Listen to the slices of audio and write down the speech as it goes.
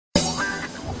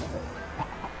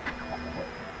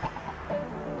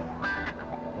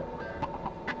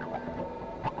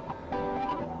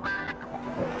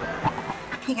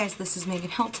Hey guys, this is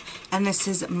Meg'N and this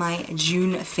is my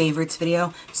June favorites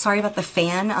video. Sorry about the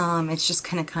fan, it's just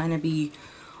gonna kind of be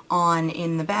on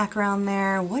in the background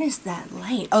there. What is that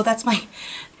light? Oh,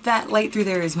 that light through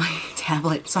there is my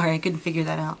tablet. Sorry, I couldn't figure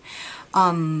that out.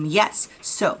 Yes,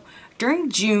 so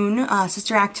during June,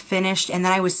 Sister Act finished, and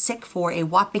then I was sick for a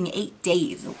whopping 8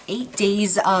 days. 8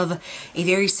 days of a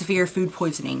very severe food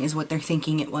poisoning is what they're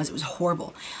thinking it was. It was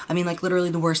horrible. I mean, like,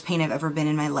 literally the worst pain I've ever been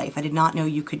in my life. I did not know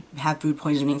you could have food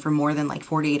poisoning for more than like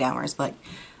 48 hours, but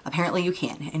apparently you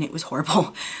can, and it was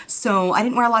horrible. So I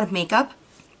didn't wear a lot of makeup,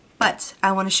 but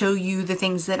I want to show you the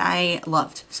things that I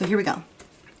loved. So here we go.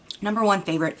 Number one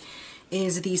favorite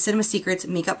is the Cinema Secrets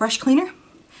Makeup Brush Cleaner.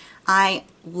 I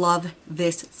love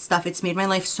this stuff. It's made my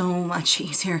life so much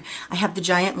easier. I have the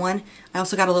giant one. I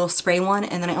also got a little spray one,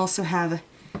 and then I also have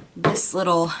this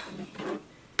little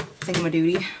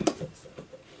thingamadoodie.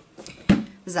 This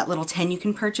is that little 10 you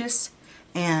can purchase,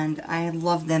 and I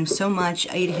love them so much.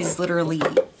 It has literally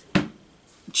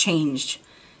changed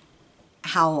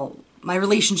how my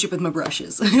relationship with my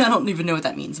brushes. I don't even know what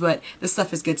that means, but this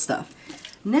stuff is good stuff.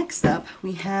 Next up,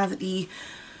 we have the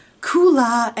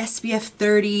Coola SPF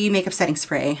 30 Makeup Setting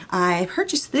Spray. I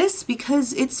purchased this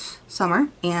because it's summer,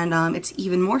 and it's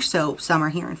even more so summer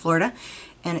here in Florida,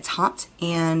 and it's hot,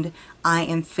 and I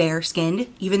am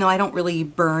fair-skinned. Even though I don't really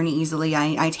burn easily,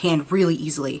 I tan really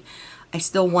easily. I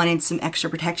still wanted some extra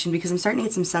protection because I'm starting to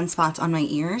get some sunspots on my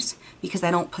ears because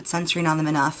I don't put sunscreen on them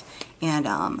enough, and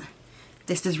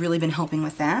this has really been helping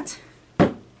with that.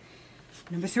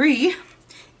 Number 3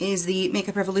 is the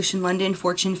Makeup Revolution London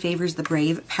Fortune Favors the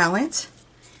Brave palette.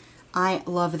 I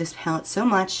love this palette so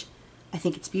much. I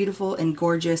think it's beautiful and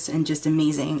gorgeous and just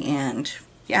amazing, and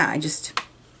yeah, it's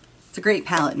a great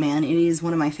palette, man. It is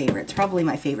one of my favorites, probably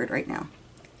my favorite right now.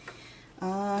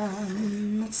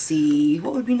 Let's see,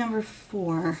 what would be number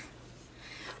 4?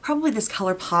 Probably this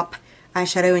ColourPop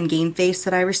eyeshadow in Game Face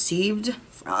that I received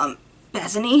from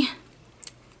Bethany.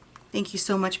 Thank you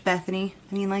so much, Bethany.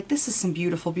 I mean, like, this is some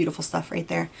beautiful, beautiful stuff right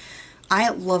there. I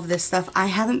love this stuff. I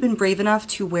haven't been brave enough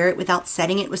to wear it without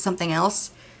setting it with something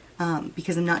else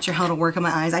because I'm not sure how to work on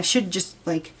my eyes. I should just,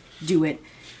 like, do it,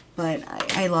 but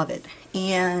I love it.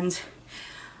 And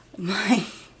my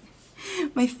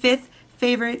 5th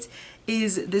favorite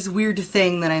is this weird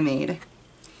thing that I made.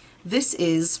 This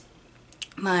is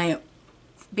my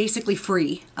basically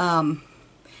free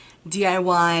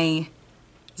DIY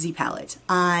Z palette.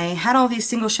 I had all these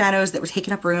single shadows that were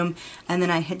taking up room, and then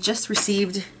I had just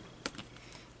received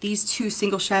these 2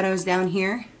 single shadows down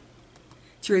here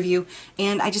to review,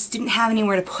 and I just didn't have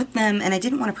anywhere to put them, and I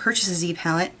didn't want to purchase a Z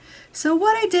palette. So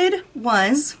what I did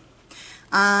was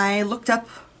I looked up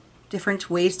different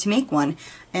ways to make one,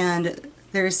 and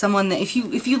there's someone that if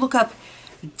you look up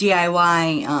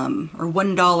DIY or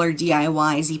 $1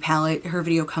 DIY Z palette, her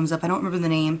video comes up. I don't remember the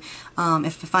name.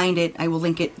 If I find it, I will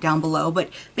link it down below.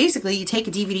 But basically, you take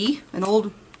a DVD, an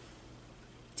old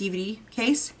DVD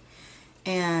case,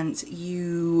 and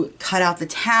you cut out the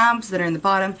tabs that are in the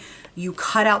bottom. You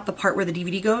cut out the part where the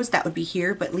DVD goes. That would be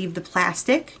here, but leave the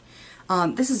plastic.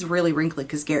 This is really wrinkly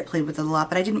because Garrett played with it a lot,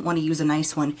 but I didn't want to use a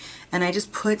nice one. And I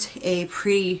just put a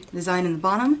pretty design in the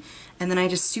bottom, and then I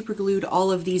just super glued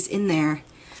all of these in there.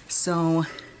 So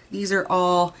these are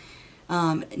all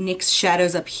NYX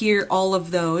shadows up here, all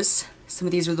of those. Some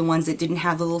of these are the ones that didn't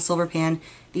have the little silver pan.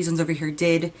 These ones over here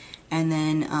did. And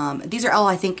then these are all,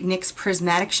 I think, NYX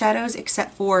prismatic shadows,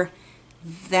 except for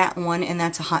that one, and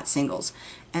that's a hot singles.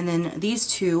 And then these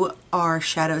 2 are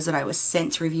shadows that I was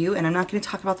sent to review, and I'm not going to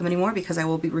talk about them anymore because I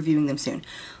will be reviewing them soon.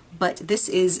 But this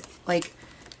is, like,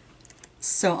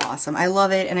 so awesome. I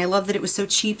love it, and I love that it was so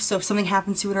cheap, so if something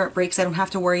happens to it or it breaks, I don't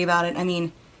have to worry about it. I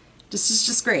mean, this is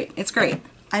just great. It's great.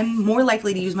 I'm more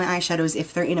likely to use my eyeshadows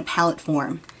if they're in a palette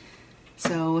form.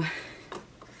 So,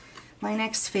 my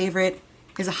next favorite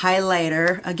is a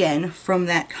highlighter, again, from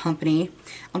that company.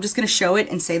 I'm just going to show it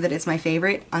and say that it's my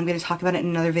favorite. I'm going to talk about it in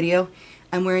another video.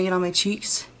 I'm wearing it on my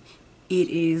cheeks. It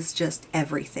is just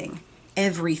everything.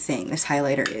 Everything this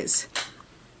highlighter is.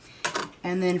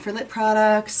 And then for lip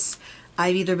products,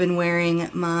 I've either been wearing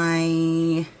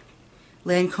my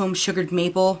Lancome Sugared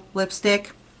Maple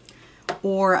lipstick,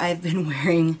 or I've been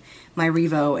wearing my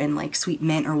Revo and like Sweet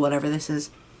Mint or whatever this is.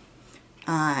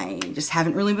 I just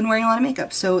haven't really been wearing a lot of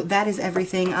makeup, so that is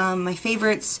everything. My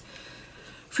favorites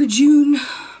for June,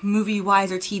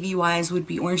 movie-wise or TV-wise, would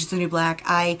be Orange is the New Black.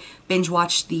 I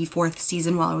binge-watched the 4th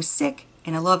season while I was sick,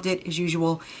 and I loved it, as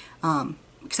usual.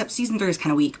 Except season 3 is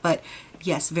kind of weak, but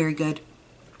yes, very good.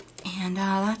 And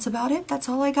that's about it. That's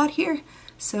all I got here.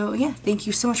 So yeah, thank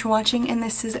you so much for watching, and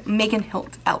this is Meg'N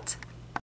out.